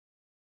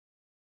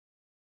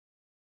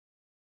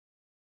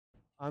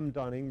I'm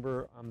Don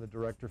Ingber. I'm the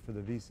director for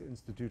the Wyss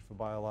Institute for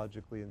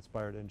Biologically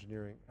Inspired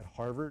Engineering at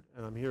Harvard,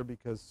 and I'm here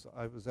because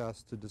I was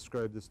asked to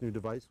describe this new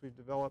device we've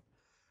developed,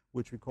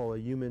 which we call a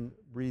human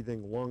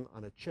breathing lung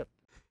on a chip.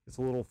 It's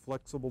a little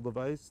flexible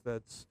device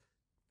that's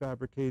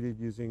fabricated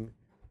using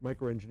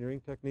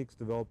microengineering techniques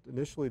developed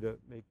initially to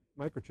make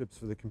microchips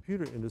for the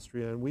computer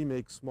industry, and we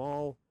make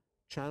small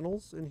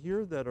channels in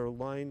here that are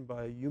lined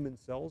by human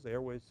cells,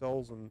 airway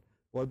cells and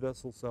blood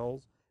vessel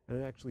cells, and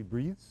it actually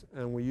breathes,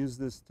 and we use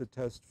this to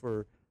test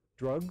for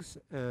drugs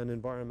and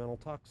environmental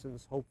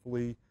toxins,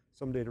 hopefully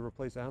someday to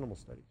replace animal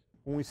studies.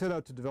 When we set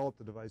out to develop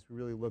the device, we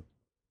really looked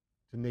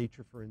to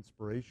nature for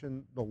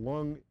inspiration. The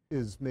lung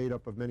is made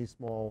up of many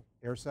small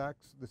air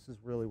sacs. This is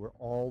really where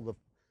all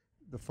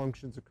the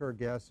functions occur: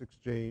 gas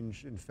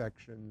exchange,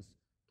 infections,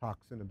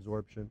 toxin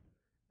absorption.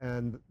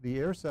 And the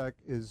air sac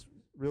is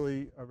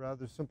really a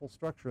rather simple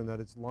structure in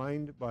that it's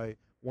lined by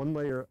one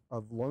layer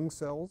of lung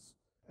cells,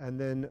 and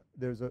then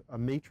there's a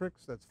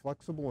matrix that's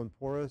flexible and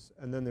porous,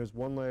 and then there's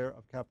one layer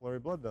of capillary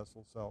blood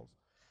vessel cells.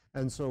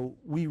 And so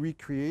we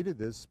recreated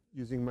this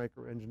using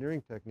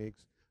microengineering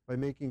techniques by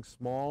making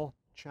small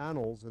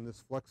channels in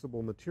this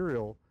flexible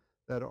material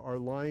that are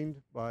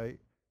lined by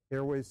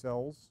airway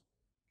cells,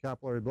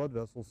 capillary blood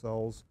vessel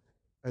cells,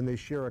 and they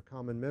share a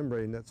common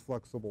membrane that's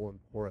flexible and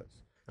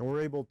porous. And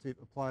we're able to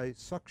apply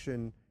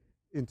suction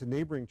into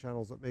neighboring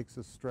channels that makes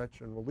us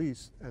stretch and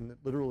release, and it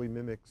literally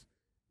mimics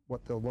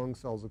what the lung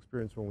cells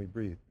experience when we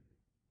breathe.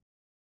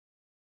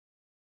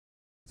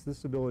 It's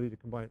this ability to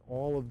combine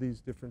all of these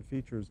different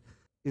features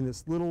in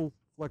this little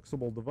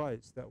flexible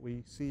device that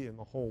we see in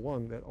the whole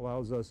lung that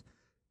allows us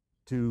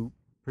to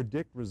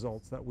predict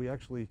results that we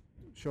actually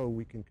show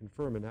we can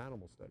confirm in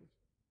animal studies.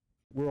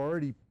 We're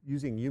already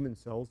using human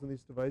cells in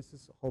these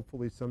devices.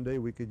 Hopefully someday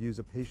we could use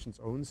a patient's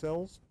own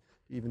cells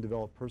to even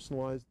develop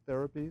personalized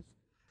therapies.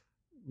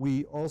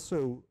 We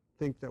also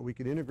think that we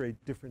could integrate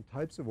different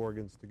types of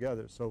organs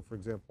together. So for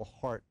example,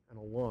 a heart and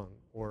a lung,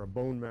 or a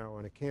bone marrow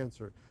and a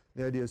cancer.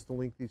 The idea is to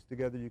link these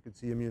together. You could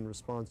see immune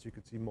response, you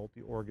could see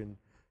multi-organ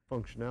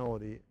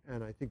functionality,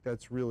 and I think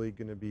that's really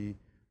going to be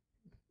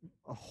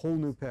a whole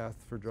new path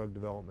for drug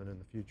development in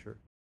the future.